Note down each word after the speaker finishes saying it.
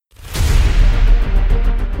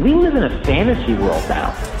We live in a fantasy world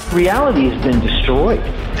now. Reality has been destroyed.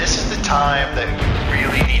 This is the time that you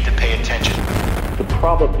really need to pay attention. The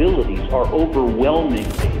probabilities are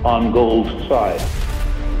overwhelming on gold's side.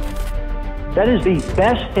 That is the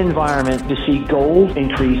best environment to see gold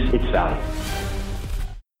increase its value.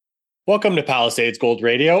 Welcome to Palisades Gold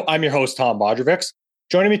Radio. I'm your host, Tom Bodrovics.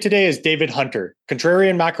 Joining me today is David Hunter,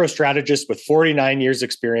 contrarian macro strategist with 49 years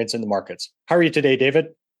experience in the markets. How are you today, David?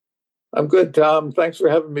 I'm good, Tom. Thanks for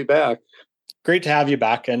having me back. Great to have you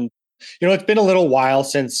back. And, it's been a little while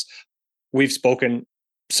since we've spoken.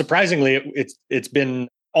 Surprisingly, it's been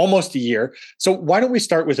almost a year. So why don't we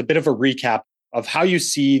start with a bit of a recap of how you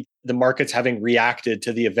see the markets having reacted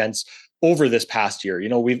to the events over this past year?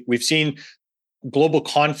 We've seen global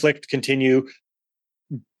conflict continue,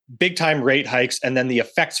 big time rate hikes, and then the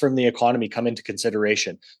effects from the economy come into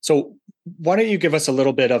consideration. So why don't you give us a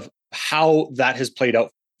little bit of how that has played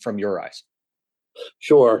out from your eyes?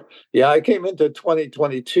 Sure. Yeah, I came into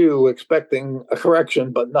 2022 expecting a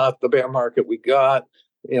correction, but not the bear market we got.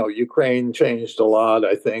 Ukraine changed a lot,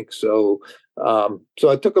 I think. So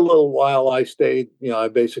it took a little while. I stayed. I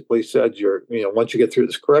basically said, once you get through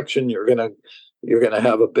this correction, you're gonna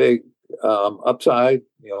have a big upside.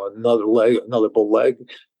 Another bull leg.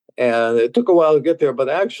 And it took a while to get there, but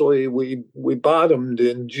actually we bottomed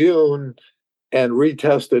in June and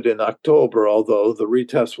retested in October, although the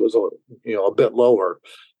retest was a bit lower.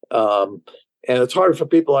 And it's hard for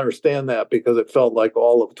people to understand that because it felt like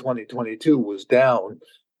all of 2022 was down.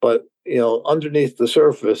 But underneath the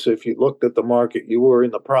surface, if you looked at the market, you were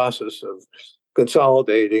in the process of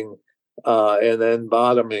consolidating and then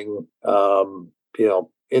bottoming,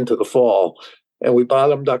 into the fall. And we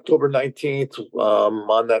bottomed October 19th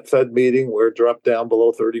on that Fed meeting where it dropped down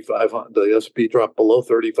below 3,500. The S&P dropped below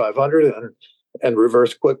 3,500 and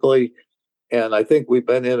reversed quickly. And I think we've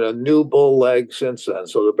been in a new bull leg since then.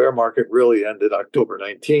 So the bear market really ended October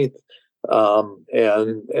 19th.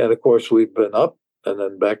 And of course, we've been up and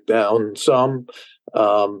then back down some.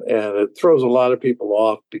 And it throws a lot of people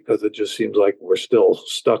off because it just seems like we're still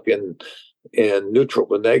stuck in neutral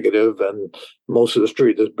to negative, and most of the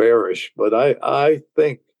street is bearish. But I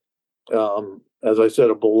think, as I said,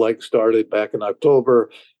 a bull leg started back in October,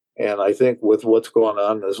 and I think with what's going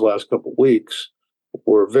on this last couple of weeks,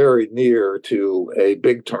 we're very near to a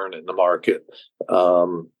big turn in the market.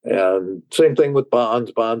 And same thing with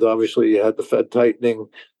bonds. Bonds, obviously, you had the Fed tightening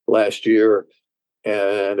last year,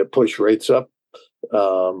 and it pushed rates up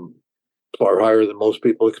far higher than most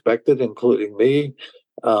people expected, including me.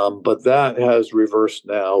 But that has reversed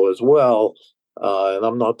now as well. And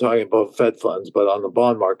I'm not talking about Fed funds, but on the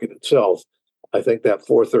bond market itself, I think that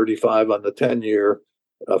 435 on the 10-year,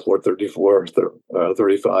 434,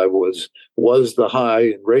 35 was the high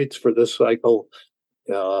in rates for this cycle.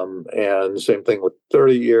 And same thing with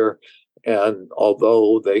 30-year. And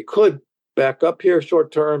although they could back up here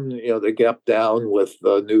short term, they gapped down with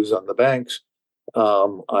the news on the banks.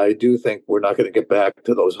 I do think we're not going to get back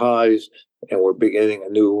to those highs, and we're beginning a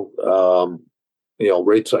new,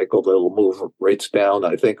 rate cycle that'll move rates down.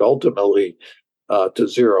 I think ultimately to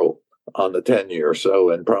zero on the 10-year,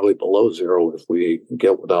 and probably below zero if we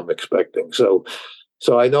get what I'm expecting. So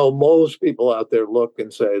I know most people out there look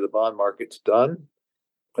and say the bond market's done.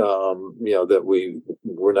 That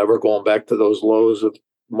we're never going back to those lows of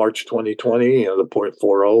March 2020, the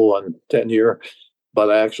 0.40 on 10-year. But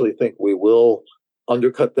I actually think we will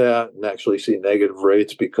undercut that and actually see negative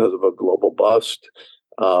rates because of a global bust.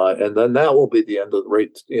 And then that will be the end of the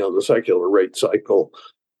rates, the secular rate cycle.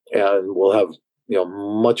 And we'll have,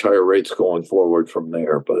 much higher rates going forward from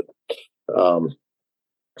there. But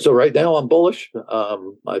so right now I'm bullish.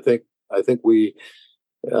 I think we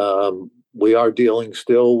are dealing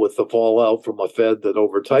still with the fallout from a Fed that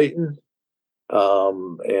over tightened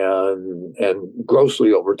and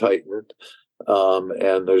grossly over tightened.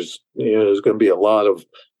 And there's going to be a lot of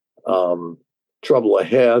trouble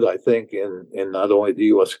ahead, I think, in not only the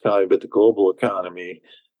U.S. economy but the global economy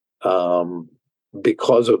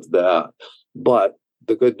because of that. But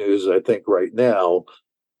the good news, I think, right now,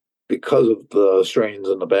 because of the strains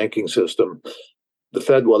in the banking system, the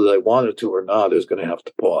Fed, whether they wanted to or not, is going to have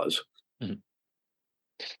to pause. Mm-hmm.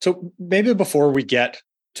 So maybe before we get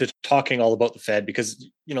to talking all about the Fed, because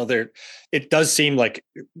it does seem like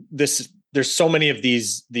there's so many of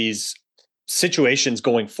these situations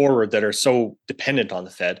going forward that are so dependent on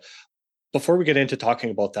the Fed. Before we get into talking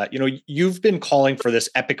about that, you've been calling for this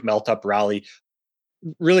epic Meltup rally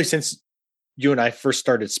really since you and I first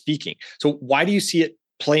started speaking. So why do you see it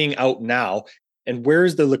playing out now? And where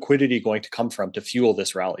is the liquidity going to come from to fuel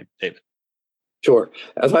this rally, David? Sure.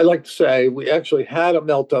 As I like to say, we actually had a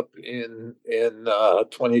melt up in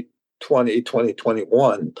 2020,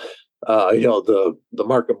 2021. The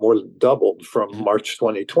market more than doubled from Mhm. March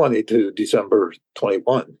 2020 to December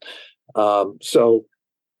 21. So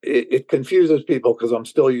it confuses people because I'm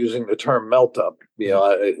still using the term melt up.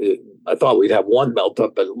 Mhm. I thought we'd have one melt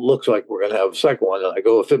up, but it looks like we're going to have a second one. And I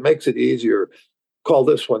go, if it makes it easier, call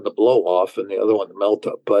this one the blow off and the other one the melt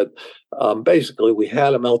up. But basically, we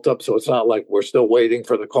had a melt up, so it's not like we're still waiting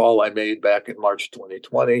for the call I made back in March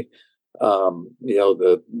 2020.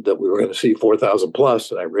 That we were going to see 4,000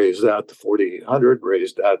 plus, and I raised that to 4,800,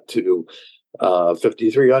 raised that to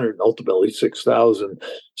 5,300, and ultimately 6,000.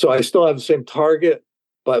 So I still have the same target,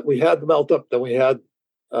 but we had the melt up, then we had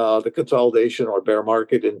the consolidation or bear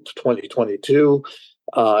market in 2022.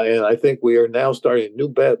 And I think we are now starting a new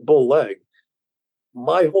bull leg.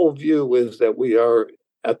 My whole view is that we are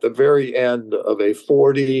at the very end of a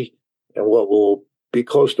 40 and what will be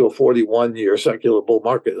close to a 41-year secular bull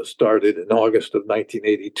market that started in August of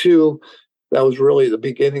 1982. That was really the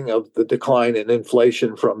beginning of the decline in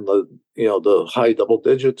inflation from the high double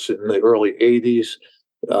digits in the early 80s.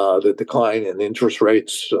 The decline in interest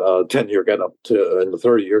rates, 10-year got up to, and the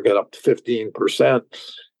 30-year got up to 15%,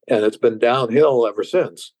 and it's been downhill ever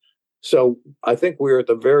since. So I think we're at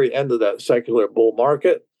the very end of that secular bull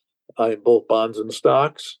market in both bonds and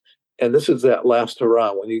stocks. And this is that last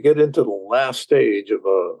hurrah. When you get into the last stage of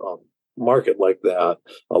a market like that,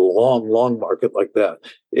 a long market like that,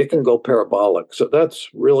 it can go parabolic. So that's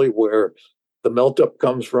really where the melt up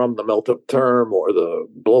comes from, the melt up term or the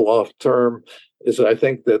blow off term, is that I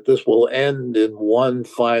think that this will end in one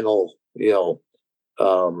final,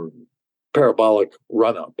 parabolic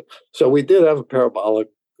run up. So we did have a parabolic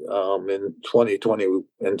in 2020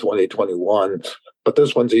 and 2021, but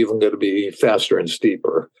this one's even going to be faster and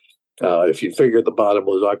steeper. If you figure the bottom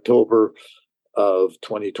was October of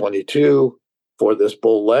 2022 for this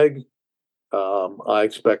bull leg, I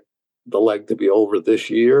expect the leg to be over this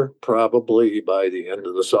year, probably by the end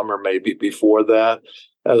of the summer, maybe before that.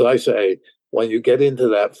 As I say, when you get into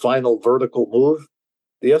that final vertical move,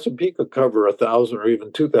 the S&P could cover 1,000 or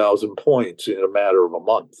even 2,000 points in a matter of a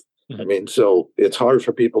month. I mean, so it's hard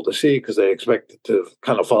for people to see because they expect it to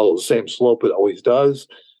kind of follow the same slope it always does.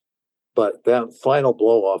 But that final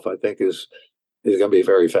blow off, I think, is going to be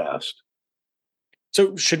very fast.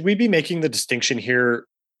 So should we be making the distinction here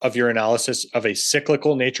of your analysis of a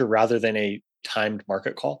cyclical nature rather than a timed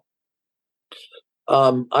market call? I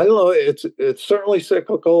don't know. It's certainly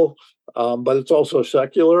cyclical, but it's also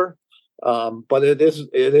secular. But it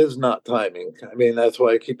is not timing. I mean, that's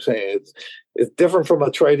why I keep saying it's different from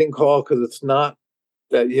a trading call because it's not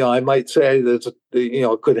that, I might say that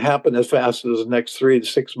it could happen as fast as the next 3 to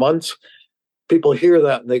 6 months. People hear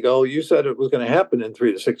that and they go, "You said it was going to happen in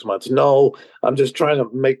 3 to 6 months." No, I'm just trying to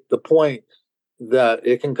make the point that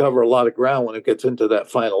it can cover a lot of ground when it gets into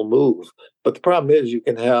that final move. But the problem is you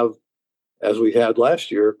can have, as we had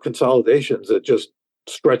last year, consolidations that just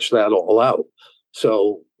stretch that all out.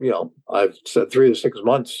 So, I've said 3 to 6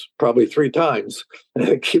 months, probably 3 times, and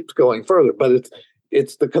it keeps going further. But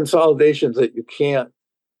it's the consolidations that you can't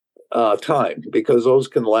time because those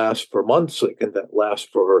can last for months. It can last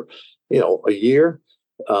for, a year.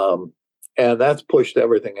 And that's pushed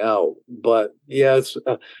everything out. But yes,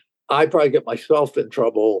 I probably get myself in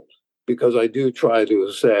trouble because I do try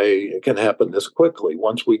to say it can happen this quickly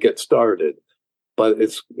once we get started. But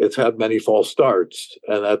it's had many false starts,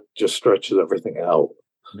 and that just stretches everything out.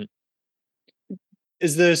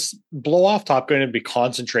 Is this blow off top going to be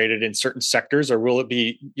concentrated in certain sectors, or will it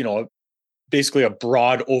be, basically a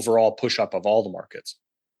broad overall push up of all the markets?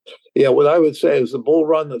 Yeah, what I would say is the bull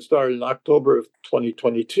run that started in October of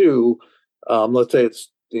 2022. Let's say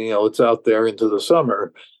it's out there into the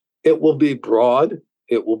summer. It will be broad.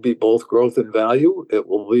 It will be both growth and value. It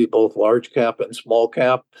will be both large cap and small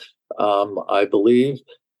cap. I believe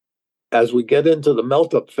as we get into the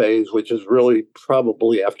melt up phase, which is really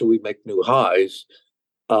probably after we make new highs,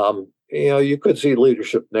 you could see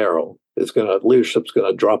leadership narrow. Leadership's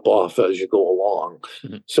going to drop off as you go along.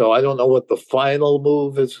 Mm-hmm. So I don't know what the final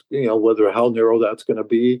move is, whether how narrow that's going to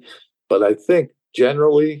be, but I think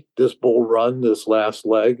generally this bull run, this last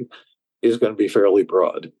leg, is going to be fairly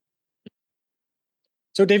broad.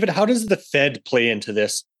 So David, how does the Fed play into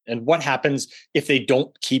this? And what happens if they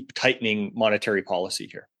don't keep tightening monetary policy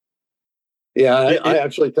here? Yeah, I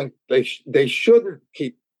actually think they shouldn't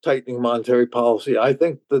keep tightening monetary policy. I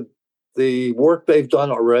think that the work they've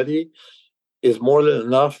done already is more than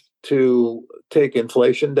enough to take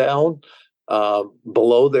inflation down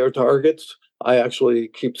below their targets. I actually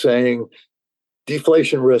keep saying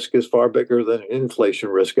deflation risk is far bigger than inflation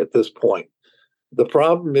risk at this point. The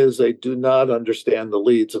problem is they do not understand the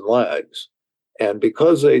leads and lags. And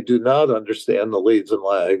because they do not understand the leads and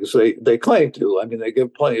lags, they claim to. I mean, they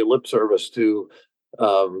give plenty of lip service to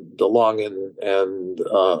the long and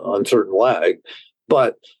uncertain lag,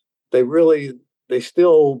 but they really, they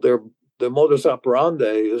still, their modus operandi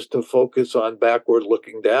is to focus on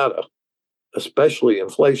backward-looking data, especially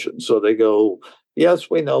inflation. So they go, yes,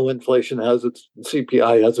 we know inflation has its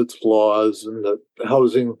CPI has its flaws, and the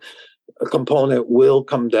housing component will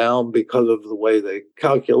come down because of the way they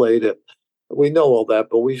calculate it. We know all that,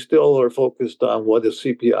 but we still are focused on what a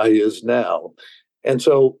CPI is now. And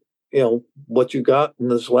so, what you got in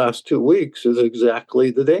this last 2 weeks is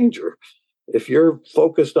exactly the danger. If you're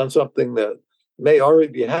focused on something that may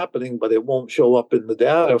already be happening, but it won't show up in the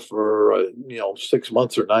data for 6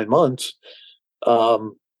 months or 9 months,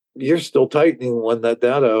 you're still tightening when that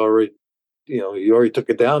data already, you already took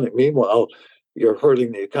it down. And meanwhile, you're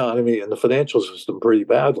hurting the economy and the financial system pretty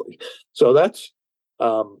badly. So that's,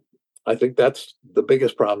 I think that's the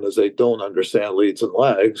biggest problem, is they don't understand leads and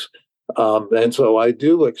lags. And so I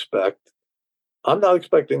do I'm not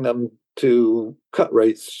expecting them to cut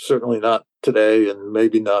rates, certainly not today and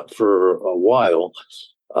maybe not for a while.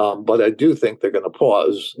 But I do think they're going to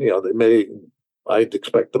pause. I'd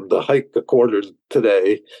expect them to hike a quarter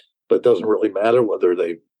today, but it doesn't really matter whether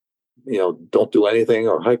they, don't do anything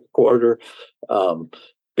or hike a quarter,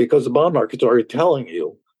 because the bond market's already telling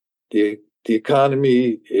you the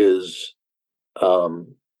economy is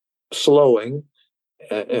slowing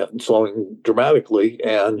and slowing dramatically,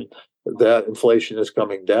 and that inflation is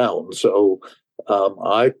coming down. So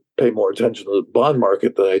I pay more attention to the bond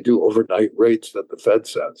market than I do overnight rates that the Fed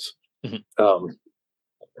sets. Mm-hmm.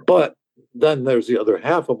 But then there's the other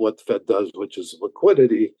half of what the Fed does, which is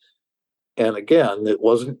liquidity. And again, it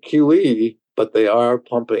wasn't QE, but they are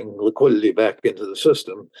pumping liquidity back into the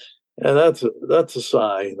system. And that's a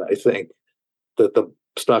sign, I think, that the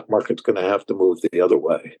stock market's going to have to move the other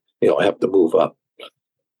way, have to move up.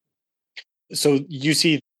 So you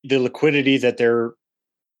see the liquidity that they're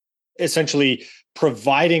essentially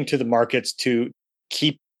providing to the markets to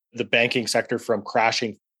keep the banking sector from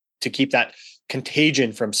crashing, to keep that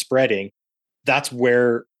contagion from spreading. That's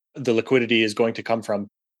where the liquidity is going to come from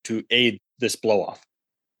to aid this blow off.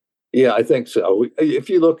 Yeah, I think so. If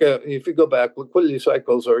you go back, liquidity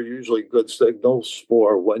cycles are usually good signals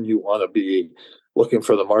for when you want to be looking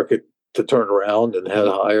for the market to turn around and head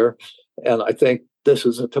higher. And I think this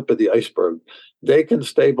is the tip of the iceberg. They can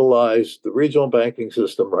stabilize the regional banking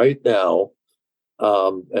system right now,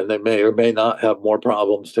 and they may or may not have more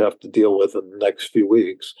problems to have to deal with in the next few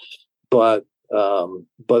weeks. But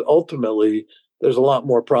ultimately, there's a lot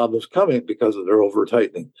more problems coming because of their over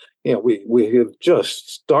tightening. We have just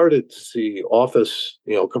started to see office,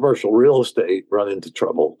 commercial real estate run into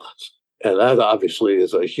trouble, and that obviously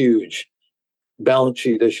is a huge balance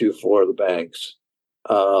sheet issue for the banks.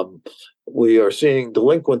 We are seeing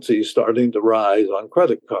delinquencies starting to rise on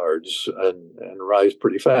credit cards and rise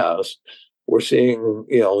pretty fast. We're seeing,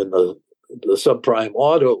 in the subprime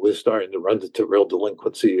auto is starting to run into real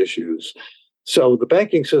delinquency issues. So the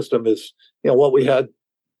banking system is, what we had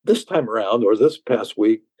this time around, or this past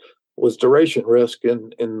week, was duration risk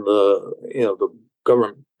in the, the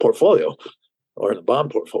government portfolio or in the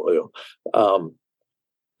bond portfolio.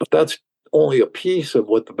 But that's only a piece of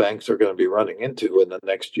what the banks are going to be running into in the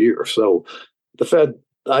next year. So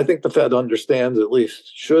I think the Fed understands, at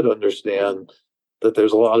least should understand, that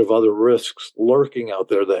there's a lot of other risks lurking out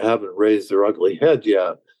there that haven't raised their ugly head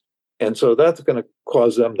yet. And so that's going to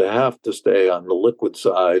cause them to have to stay on the liquid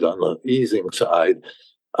side, on the easing side.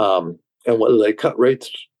 And whether they cut rates,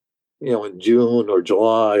 in June or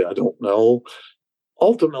July, I don't know.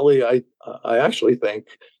 Ultimately, I actually think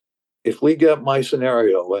if we get my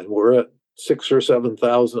scenario and we're at 6,000 or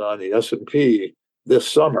 7,000 on the S&P this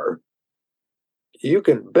summer, you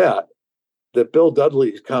can bet that Bill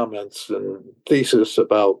Dudley's comments and thesis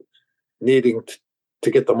about needing to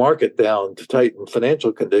get the market down to tighten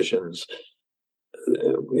financial conditions,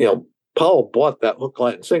 Powell bought that hook,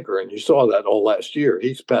 line, and sinker, and you saw that all last year.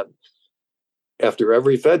 He spent, after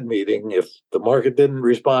every Fed meeting, if the market didn't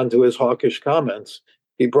respond to his hawkish comments,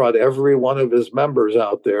 he brought every one of his members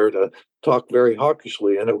out there to talk very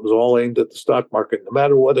hawkishly, and it was all aimed at the stock market. No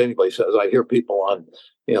matter what anybody says, I hear people on,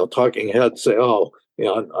 talking heads say, on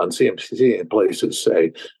CNBC and places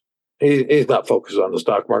say, he's not focused on the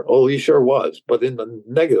stock market. Oh, he sure was, but in the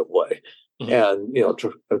negative way. Mm-hmm.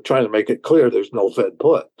 And, trying to make it clear there's no Fed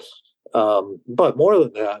put. But more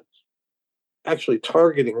than that, actually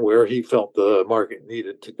targeting where he felt the market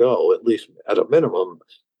needed to go, at least at a minimum.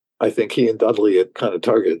 I think he and Dudley had kind of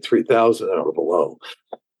targeted 3,000 or below.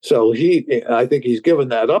 So I think he's given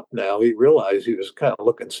that up now. He realized he was kind of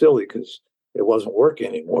looking silly because it wasn't working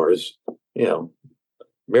anymore. As you know,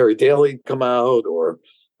 Mary Daly come out, or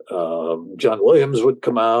John Williams would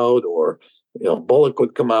come out, or Bullock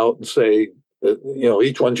would come out and say,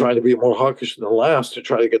 each one trying to be more hawkish than the last to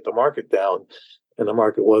try to get the market down, and the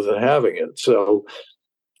market wasn't having it. So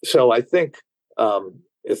I think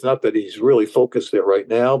it's not that he's really focused there right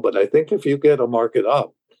now, but I think if you get a market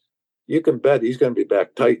up, you can bet he's going to be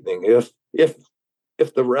back tightening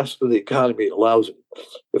if the rest of the economy allows it.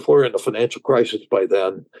 If we're in a financial crisis by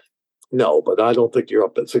then, no, but I don't think you're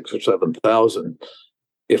up at 6,000 or 7,000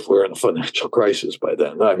 if we're in a financial crisis by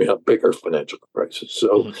then. I mean, a bigger financial crisis.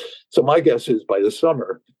 So, so my guess is by the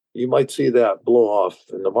summer, you might see that blow off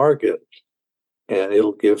in the market, and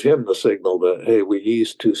it'll give him the signal that, hey, we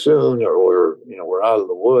eased too soon, or we're out of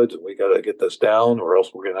the woods and we got to get this down, or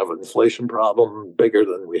else we're going to have an inflation problem bigger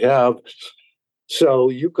than we have. So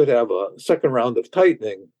you could have a second round of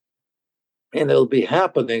tightening, and it'll be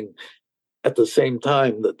happening at the same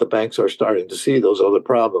time that the banks are starting to see those other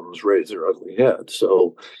problems raise their ugly head.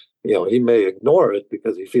 So, he may ignore it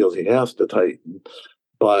because he feels he has to tighten,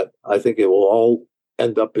 but I think it will all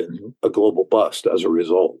end up in a global bust as a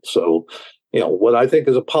result. So, what I think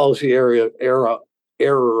is a policy error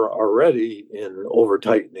already in over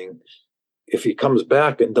tightening, if he comes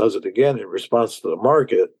back and does it again in response to the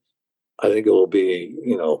market, I think it will be,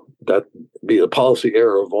 that be a policy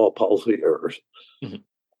error of all policy errors. Mm-hmm.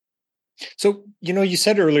 So, you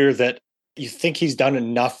said earlier that you think he's done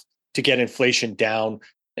enough to get inflation down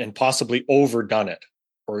and possibly overdone it,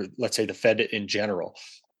 or let's say the Fed in general.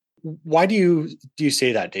 Why do you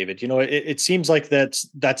say that, David? It seems like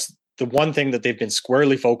that's the one thing that they've been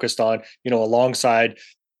squarely focused on, alongside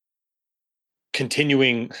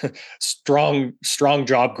continuing strong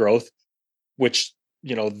job growth, which,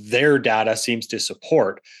 their data seems to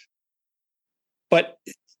support. But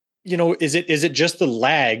is it just the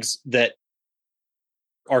lags that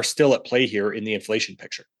are still at play here in the inflation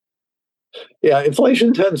picture? Yeah,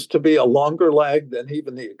 inflation tends to be a longer lag than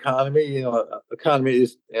even the economy.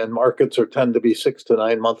 Economies and markets tend to be 6 to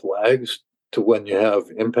 9 month lags to when you have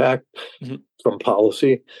impact from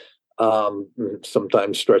policy.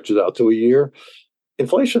 Sometimes stretches out to a year.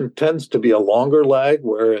 Inflation tends to be a longer lag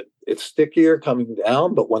where it's stickier coming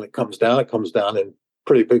down, but when it comes down in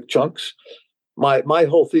pretty big chunks. My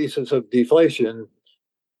whole thesis of deflation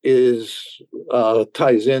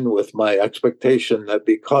ties in with my expectation that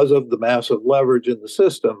because of the massive leverage in the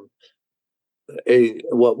system,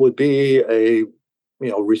 what would be a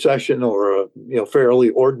recession, or a fairly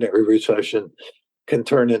ordinary recession, can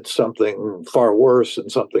turn into something far worse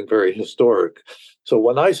and something very historic. So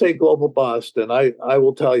when I say global bust, and I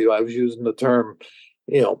will tell you, I was using the term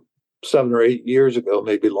 7 or 8 years ago,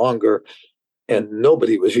 maybe longer, and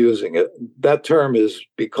nobody was using it. That term is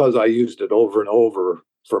because I used it over and over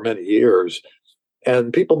for many years,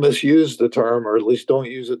 and people misuse the term, or at least don't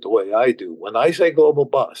use it the way I do. When I say global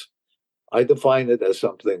bust, I define it as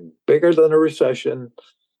something bigger than a recession,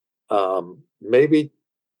 maybe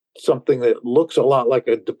something that looks a lot like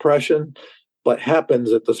a depression, but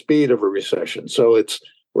happens at the speed of a recession. So it's,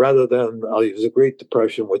 rather than, I'll use the Great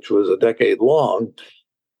Depression, which was a decade long,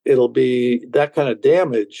 it'll be that kind of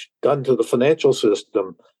damage done to the financial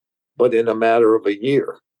system, but in a matter of a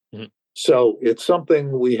year. Mm-hmm. So it's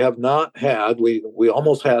something we have not had. We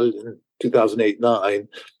almost had it in 2008-9,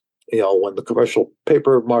 when the commercial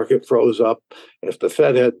paper market froze up. If the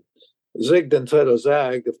Fed had zigged instead of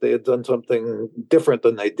zagged, if they had done something different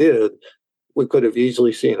than they did, we could have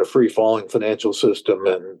easily seen a free-falling financial system,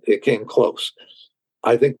 and it came close.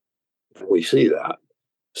 I think we see that.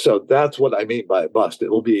 So that's what I mean by a bust. It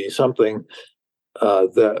will be something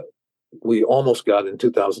that we almost got in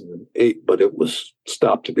 2008, but it was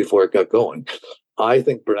stopped before it got going. I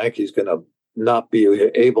think Bernanke's going to not be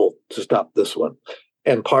able to stop this one.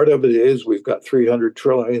 And part of it is we've got $300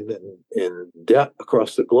 trillion in debt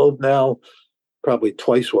across the globe now, probably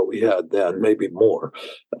twice what we had then, maybe more.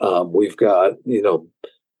 We've got,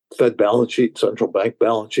 Fed balance sheets, central bank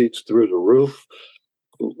balance sheets through the roof.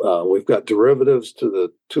 We've got derivatives to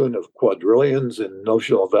the tune of quadrillions in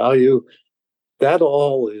notional value. That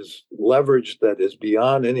all is leverage that is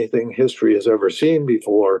beyond anything history has ever seen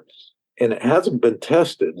before, and it hasn't been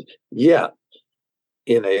tested yet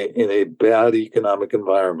in a bad economic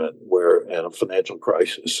environment in a financial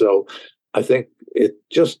crisis. So I think it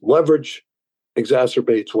just leverage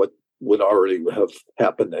exacerbates what would already have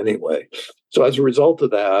happened anyway. So as a result of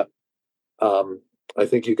that, I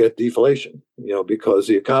think you get deflation, because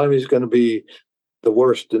the economy is going to be the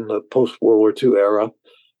worst in the post-World War II era,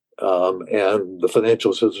 and the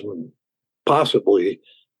financial system possibly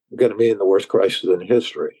going to mean the worst crisis in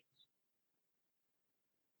history.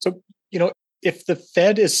 So, if the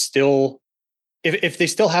Fed is still, if they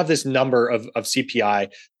still have this number of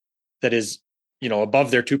CPI that is, above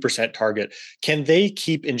their 2% target, can they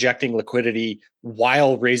keep injecting liquidity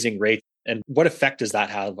while raising rates? And what effect does that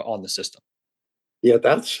have on the system? Yeah,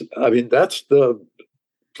 that's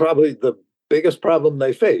probably the biggest problem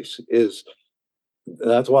they face is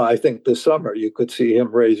that's why I think this summer you could see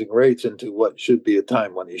him raising rates into what should be a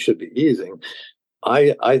time when he should be easing.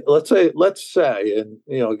 Let's say, and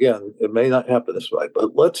again, it may not happen this way,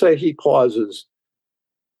 but let's say he pauses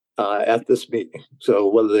at this meeting. So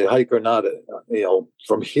whether they hike or not,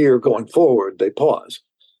 from here going forward, they pause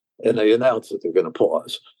and they announce that they're going to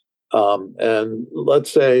pause. And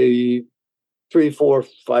let's say 3, 4,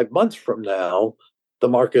 5 months from now, the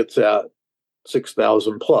market's at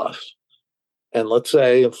 6,000 plus. And let's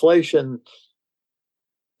say inflation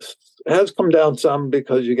has come down some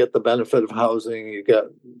because you get the benefit of housing, you get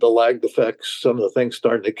the lagged effects, some of the things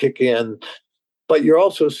starting to kick in. But you're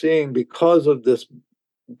also seeing, because of this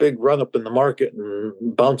big run up in the market and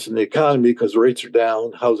bounce in the economy because rates are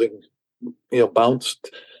down, housing, bounced,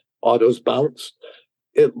 autos bounced.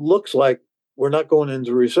 It looks like we're not going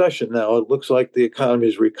into recession now. It looks like the economy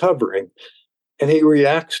is recovering. And he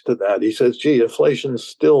reacts to that. He says, gee, inflation's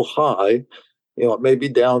still high. It may be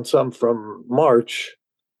down some from March,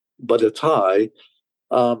 but it's high.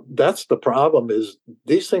 That's the problem, is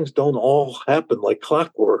these things don't all happen like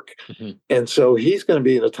clockwork. Mm-hmm. And so he's going to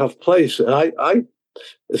be in a tough place. And I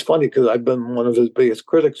it's funny because I've been one of his biggest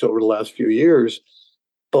critics over the last few years.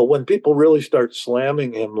 But when people really start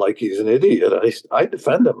slamming him like he's an idiot, I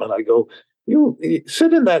defend him and I go, you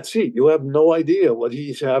sit in that seat. You have no idea what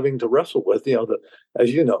he's having to wrestle with.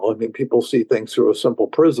 As you know, I mean, people see things through a simple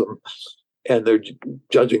prism, and they're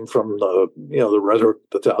judging from the rhetoric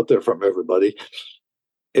that's out there from everybody.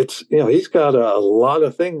 It's he's got a lot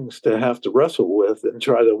of things to have to wrestle with and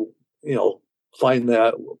try to find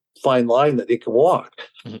that fine line that he can walk.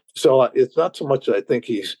 Mm-hmm. So it's not so much that I think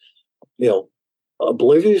he's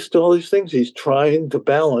oblivious to all these things. He's trying to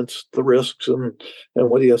balance the risks and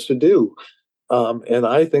what he has to do. And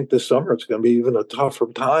I think this summer it's going to be even a tougher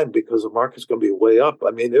time because the market's going to be way up.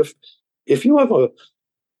 I mean, if you have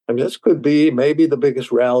this could be maybe the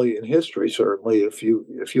biggest rally in history. Certainly, if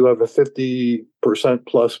you have a 50%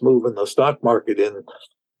 plus move in the stock market in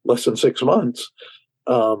less than 6 months,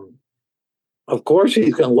 of course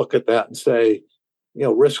he's going to look at that and say,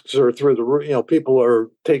 risks are through the roof. People are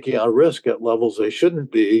taking on risk at levels they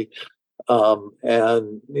shouldn't be.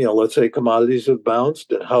 And let's say commodities have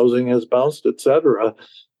bounced and housing has bounced, et cetera.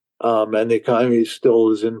 And the economy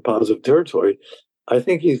still is in positive territory. I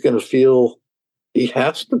think he's going to feel he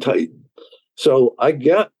has to tighten. So I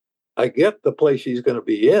get the place he's going to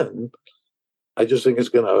be in. I just think it's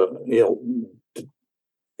going to,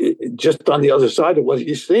 just on the other side of what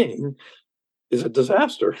he's seeing is a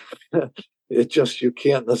disaster. It just, you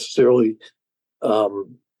can't necessarily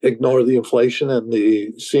ignore the inflation and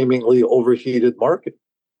the seemingly overheated market.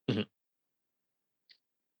 Mm-hmm.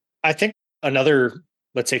 I think another,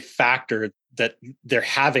 let's say, factor that they're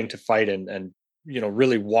having to fight and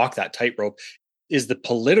really walk that tightrope is the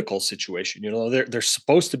political situation. They're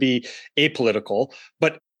supposed to be apolitical,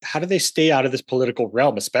 but how do they stay out of this political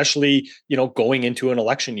realm, especially, going into an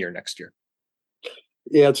election year next year?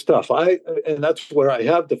 Yeah, it's tough. And that's where I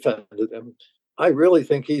have defended him. I really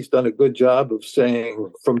think he's done a good job of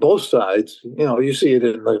saying from both sides, you see it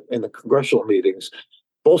in the congressional meetings,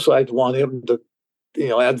 both sides want him to,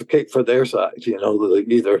 advocate for their side.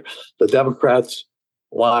 Either the Democrats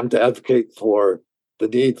want him to advocate for the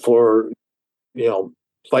need for,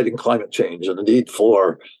 fighting climate change and the need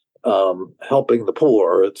for helping the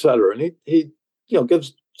poor, et cetera. And he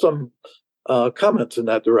gives some comments in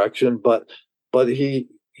that direction, but he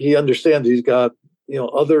understands he's got,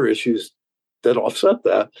 other issues that offset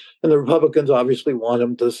that. And the Republicans obviously want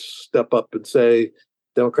him to step up and say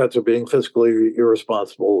Democrats are being fiscally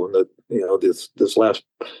irresponsible and that, this last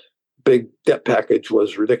big debt package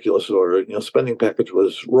was ridiculous, or, spending package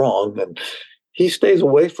was wrong. And he stays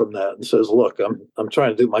away from that and says, look, I'm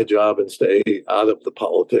trying to do my job and stay out of the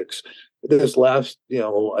politics. This last,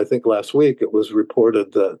 I think last week it was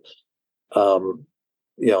reported that,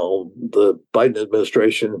 the Biden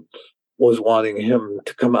administration was wanting him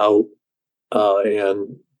to come out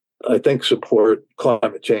and I think support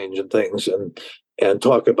climate change and things and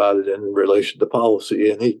talk about it in relation to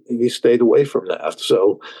policy. And he stayed away from that.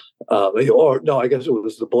 So, I guess it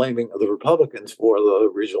was the blaming of the Republicans for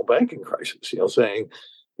the regional banking crisis, saying,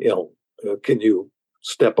 can you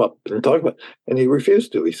step up and talk about it? And he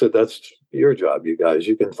refused to. He said, that's your job, you guys.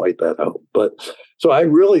 You can fight that out. But so I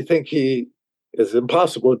really think he is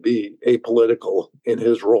impossible to be apolitical in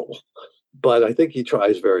his role. But I think he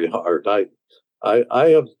tries very hard. I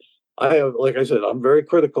have, like I said, I'm very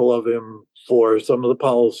critical of him for some of the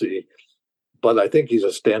policy, but I think he's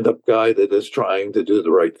a stand-up guy that is trying to do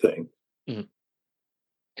the right thing. Mhm.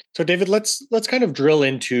 So, David, let's kind of drill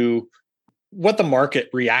into what the market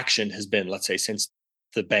reaction has been, let's say, since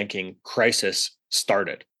the banking crisis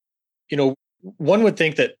started. One would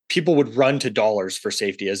think that people would run to dollars for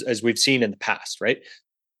safety, as we've seen in the past, right?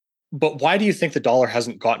 But why do you think the dollar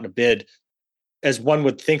hasn't gotten a bid as one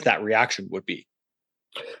would think that reaction would be?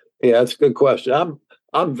 Yeah, that's a good question.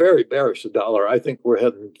 I'm very bearish the dollar. I think we're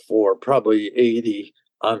heading for probably 80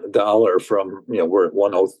 on the dollar from, we're at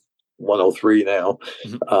 103 now.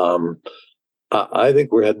 Mm-hmm. I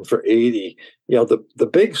think we're heading for 80. The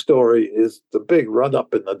big story is the big run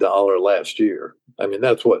up in the dollar last year. I mean,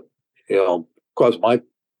 that's what, caused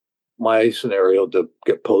my scenario to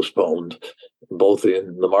get postponed, both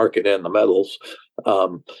in the market and the metals.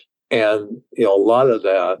 And a lot of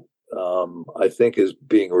that, I think, is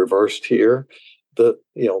being reversed here.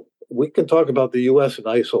 We can talk about the U.S. in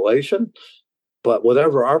isolation, but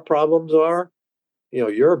whatever our problems are,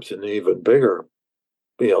 Europe's an even bigger,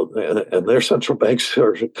 and their central banks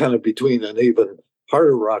are kind of between an even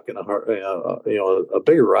harder rock and a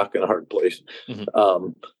bigger rock and a hard place. Mm-hmm.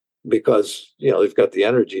 Because they've got the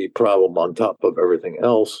energy problem on top of everything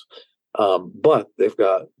else, but they've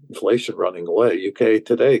got inflation running away. UK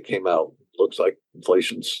today came out, looks like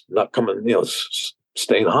inflation's not coming,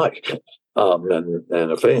 staying high, and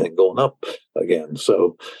if anything, going up again.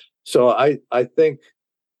 So I think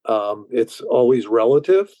it's always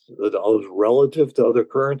relative. The dollar's relative to other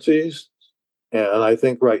currencies, and I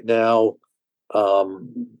think right now,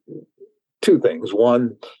 two things.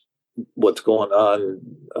 One, what's going on,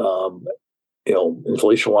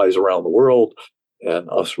 inflation-wise around the world, and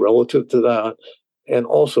us relative to that. And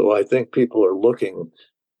also, I think people are looking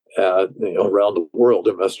at, around the world,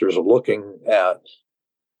 investors are looking at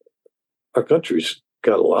our country's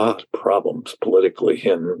got a lot of problems politically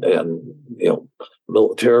and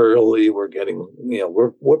militarily. We're getting,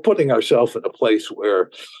 we're putting ourselves in a place where,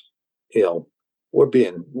 we're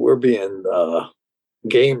being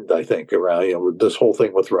gamed, I think, around with this whole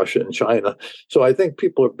thing with Russia and China. So I think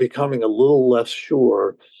people are becoming a little less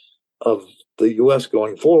sure of the U.S.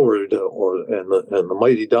 going forward, and the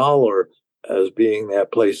mighty dollar as being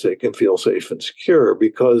that place they can feel safe and secure,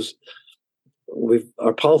 because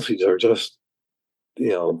our policies are just,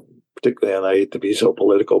 particularly, and I hate to be so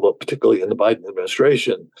political, but particularly in the Biden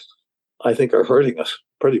administration, I think are hurting us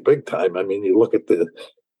pretty big time. I mean, you look at the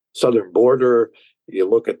southern border, you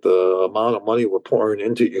look at the amount of money we're pouring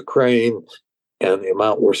into Ukraine and the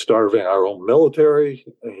amount we're starving our own military.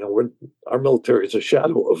 Our military is a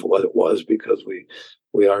shadow of what it was because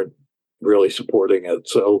we aren't really supporting it.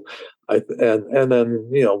 So and then,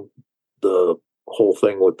 the whole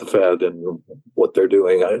thing with the Fed and what they're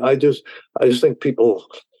doing. I just think people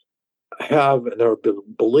have and are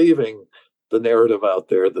believing the narrative out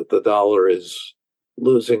there that the dollar is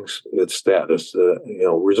losing its status.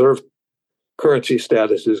 Reserve currency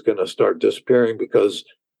status is going to start disappearing because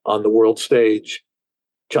on the world stage,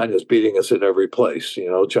 China's beating us at every place.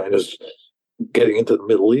 China's getting into the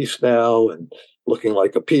Middle East now and looking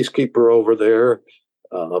like a peacekeeper over there.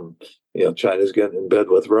 China's getting in bed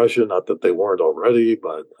with Russia, not that they weren't already,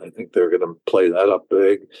 but I think they're going to play that up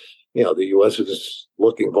big. The U.S. is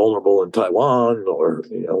looking vulnerable in Taiwan or,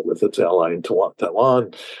 with its ally in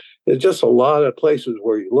Taiwan. There's just a lot of places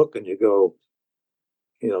where you look and you go,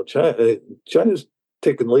 China's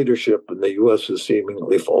taken leadership and the U.S. is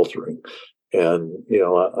seemingly faltering. And,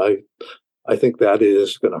 I think that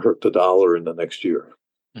is going to hurt the dollar in the next year.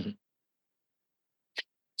 Mm-hmm.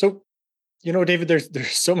 So, David, there's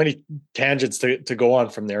so many tangents to go on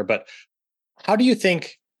from there, but how do you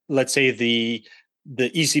think, let's say the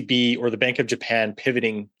ECB or the Bank of Japan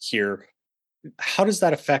pivoting here, how does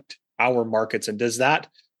that affect our markets? And does that,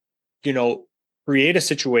 create a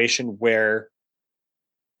situation where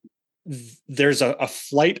there's a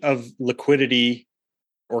flight of liquidity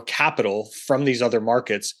or capital from these other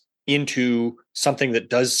markets into something that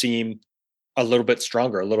does seem a little bit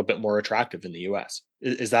stronger, a little bit more attractive in the US?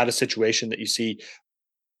 Is that a situation that you see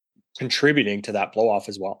contributing to that blow off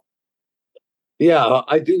as well? Yeah,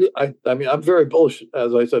 I do. I mean, I'm very bullish,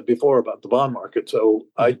 as I said before, about the bond market. So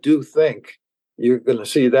I do think you're going to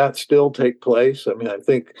see that still take place. I mean, I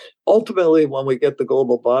think ultimately when we get the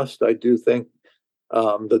global bust, I do think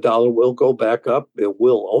the dollar will go back up. It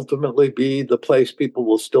will ultimately be the place people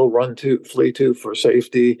will still flee to for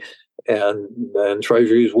safety. and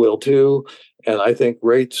treasuries will too. And I think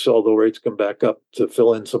rates, although rates come back up to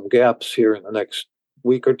fill in some gaps here in the next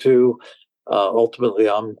week or two, ultimately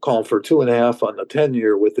I'm calling for 2.5 on the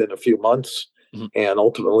 10-year within a few months. Mm-hmm. And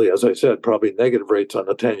ultimately, as I said, probably negative rates on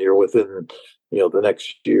the 10-year within the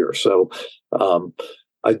next year. So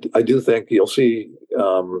I do think you'll see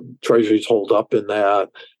treasuries hold up in that.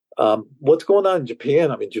 What's going on in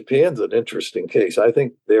Japan? I mean, Japan's an interesting case. I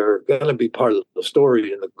think they're going to be part of the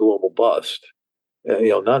story in the global bust.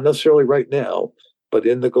 Not necessarily right now, but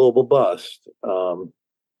in the global bust,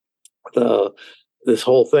 this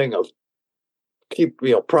whole thing of keep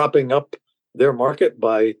propping up their market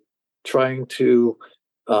by trying to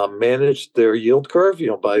manage their yield curve,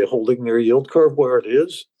 by holding their yield curve where it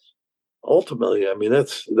is. Ultimately, I mean,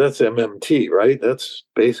 that's MMT, right? That's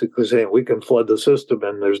basically saying we can flood the system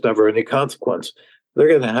and there's never any consequence. They're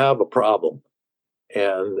going to have a problem,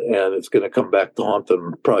 and it's going to come back to haunt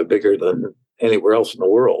them probably bigger than anywhere else in the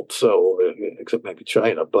world. So, except maybe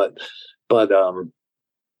China, but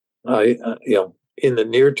I in the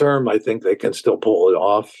near term, I think they can still pull it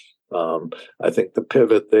off. I think the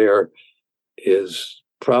pivot there is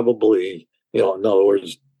probably, in other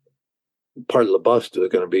words, part of the bust is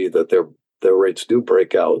going to be that their rates do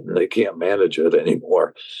break out and they can't manage it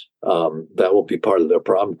anymore. That will be part of their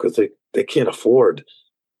problem because they can't afford.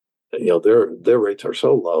 Their rates are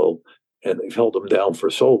so low, and they've held them down for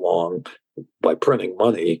so long by printing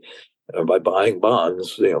money and by buying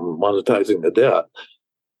bonds, monetizing the debt,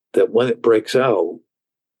 that when it breaks out,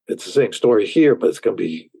 it's the same story here, but it's going to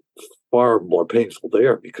be far more painful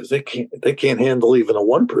there because they can't handle even a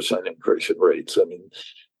 1% increase in rates. I mean,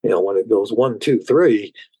 when it goes 1, 2,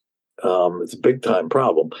 3, it's a big time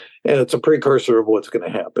problem, and it's a precursor of what's going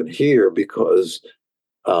to happen here because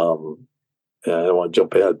I don't want to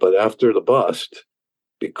jump ahead, but after the bust,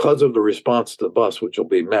 because of the response to the bust, which will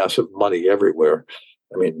be massive money everywhere,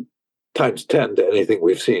 I mean, times 10 to anything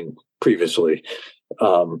we've seen previously,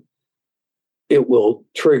 it will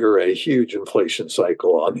trigger a huge inflation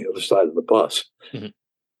cycle on the other side of the bus. Mm-hmm.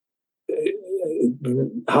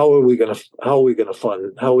 How are we going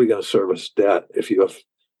to service debt if you have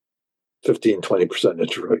 15, 20%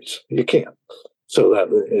 interest rates? You can't. So that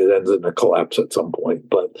it ends in a collapse at some point.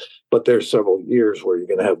 But there's several years where you're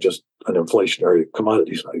going to have just an inflationary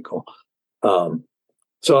commodity cycle.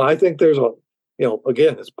 So I think there's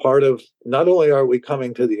again, it's part of, not only are we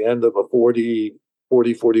coming to the end of a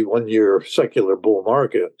 41 year secular bull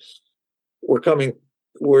market,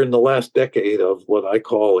 we're in the last decade of what I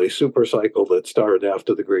call a super cycle that started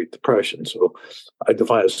after the Great Depression. So I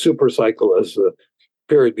define a super cycle as a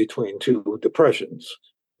period between two depressions,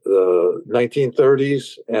 the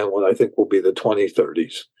 1930s and what I think will be the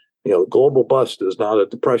 2030s. Global bust is not a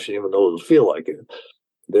depression, even though it'll feel like it.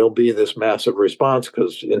 There'll be this massive response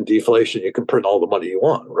because in deflation, you can print all the money you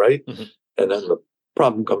want, right? Mm-hmm. And then the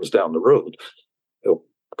problem comes down the road. It'll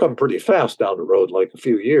come pretty fast down the road, like a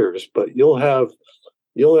few years, but you'll have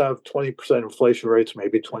 20% inflation rates,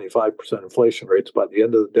 maybe 25% inflation rates by the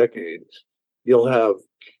end of the decade. You'll have,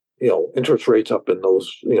 interest rates up in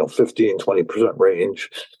those, 15, 20% range.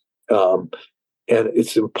 And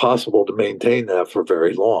it's impossible to maintain that for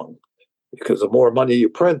very long because the more money you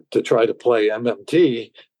print to try to play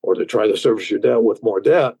MMT or to try to service your debt with more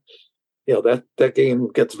debt, that game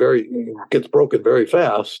gets broken very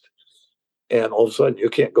fast. And all of a sudden, you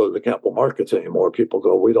can't go to the capital markets anymore. People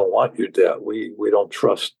go, we don't want your debt. We don't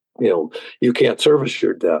trust, you can't service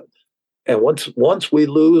your debt. And once we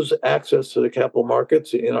lose access to the capital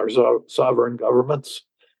markets in our sovereign governments,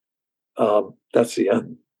 that's the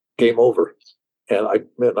end. Game over. And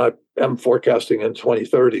I am forecasting in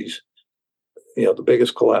 2030s, the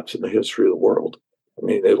biggest collapse in the history of the world. I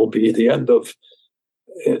mean, it'll be the end of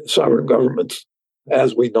sovereign governments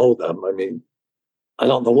as we know them. I mean, I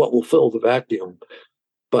don't know what will fill the vacuum,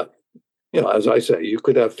 but, as I say, you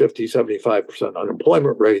could have 50, 75%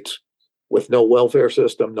 unemployment rates with no welfare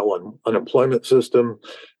system, no unemployment system,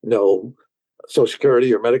 no Social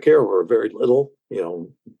Security or Medicare, or very little,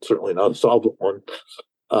 certainly not a solvent one.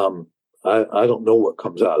 I don't know what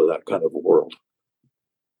comes out of that kind of a world.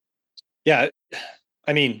 Yeah.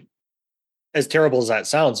 I mean, as terrible as that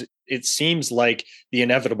sounds, it seems like the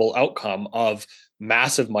inevitable outcome of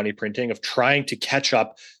massive money printing, of trying to catch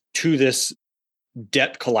up to this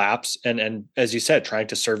debt collapse, and as you said, trying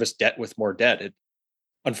to service debt with more debt.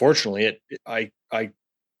 Unfortunately, I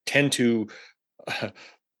tend to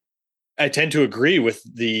agree with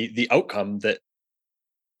the outcome that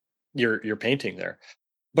you're painting there.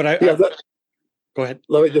 But go ahead.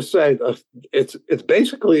 Let me just say, it's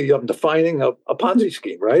basically defining a Ponzi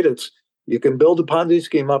scheme, right? You can build a Ponzi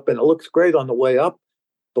scheme up and it looks great on the way up,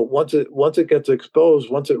 But once it gets exposed,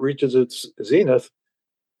 once it reaches its zenith,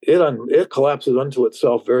 it collapses unto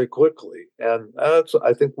itself very quickly. And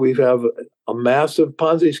I think we have a massive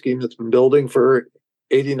Ponzi scheme that's been building for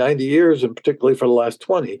 80, 90 years, and particularly for the last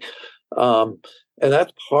 20. And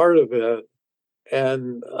that's part of it.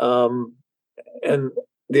 And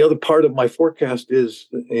the other part of my forecast is,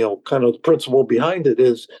 kind of the principle behind it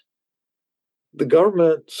is the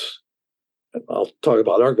governments, I'll talk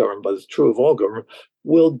about our government, but it's true of all government,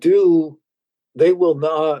 they will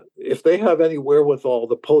not, if they have any wherewithal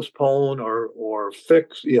to postpone or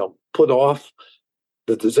fix, put off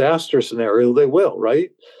the disaster scenario, they will,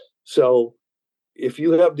 right? So if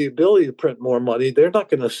you have the ability to print more money, they're not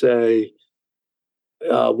going to say,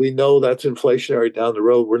 we know that's inflationary down the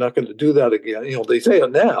road, we're not going to do that again. They say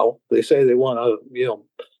it now. They say they want to,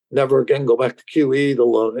 never again go back to QE,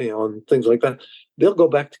 and things like that. They'll go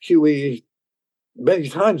back to QE many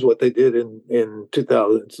times what they did in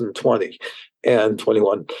 2020 and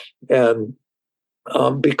 21. And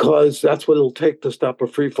because that's what it'll take to stop a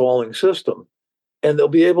free-falling system. And they'll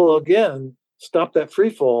be able to, again, stop that free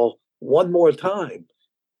fall one more time.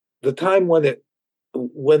 The time when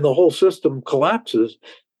the whole system collapses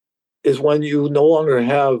is when you no longer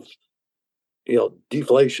have,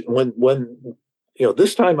 deflation. When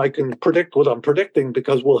this time I can predict what I'm predicting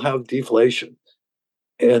because we'll have deflation.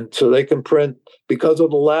 And so they can print, because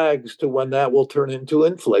of the lags to when that will turn into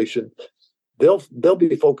inflation, they'll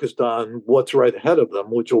be focused on what's right ahead of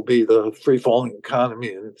them, which will be the free-falling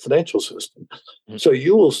economy and financial system. Mm-hmm. So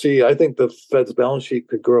you will see, I think the Fed's balance sheet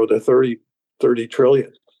could grow to 30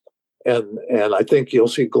 trillion. And I think you'll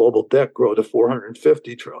see global debt grow to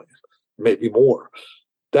 450 trillion, maybe more.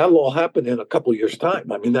 That'll all happen in a couple of years'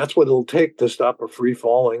 time. I mean, that's what it'll take to stop a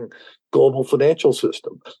free-falling global financial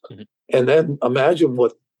system. Mm-hmm. And then imagine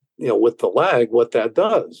what, with the lag, what that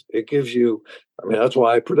does. It gives you, that's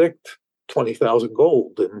why I predict 20,000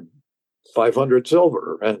 gold and 500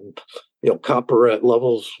 silver and, copper at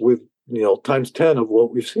levels with, times 10 of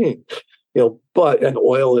what we've seen, and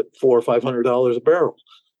oil at $400 or $500 a barrel.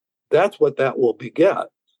 That's what that will beget.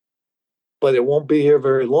 But it won't be here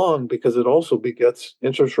very long because it also begets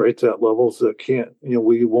interest rates at levels that can't,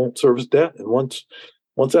 we won't service debt. And once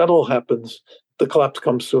that all happens, the collapse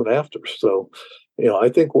comes soon after. So, I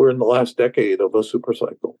think we're in the last decade of a super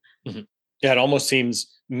cycle. Mm-hmm. Yeah, it almost seems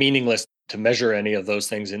meaningless to measure any of those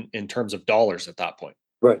things in terms of dollars at that point.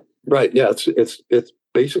 Right. Yeah, it's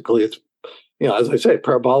basically, as I say,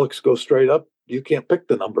 parabolics go straight up. You can't pick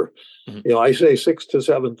the number. Mm-hmm. I say 6,000 to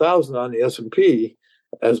 7,000 on the S&P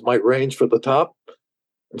as my range for the top.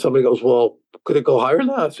 And somebody goes, well, could it go higher than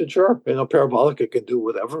that? I said, sure. Parabolic, it can do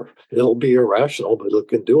whatever. It'll be irrational, but it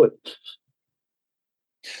can do it.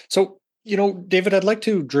 So, David, I'd like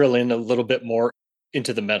to drill in a little bit more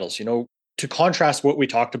into the metals, to contrast what we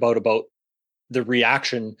talked about the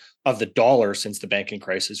reaction of the dollar since the banking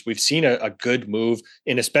crisis. We've seen a good move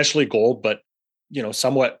in especially gold, but,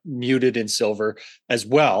 somewhat muted in silver as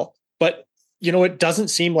well. But, it doesn't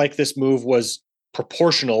seem like this move was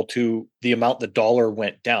proportional to the amount the dollar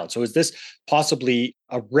went down. So is this possibly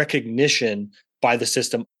a recognition by the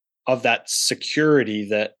system of that security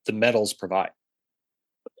that the metals provide?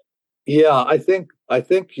 Yeah, I think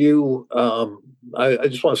you. I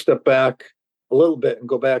just want to step back a little bit and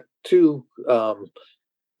go back to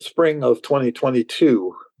spring of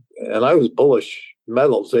 2022, and I was bullish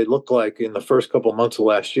metals. They looked like in the first couple of months of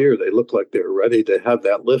last year, they looked like they were ready to have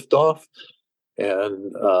that lift off,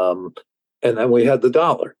 and then we had the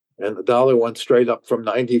dollar, and the dollar went straight up from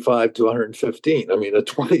 95 to 115. A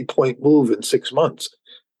 20-point move in 6 months.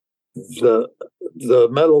 The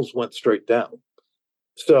metals went straight down.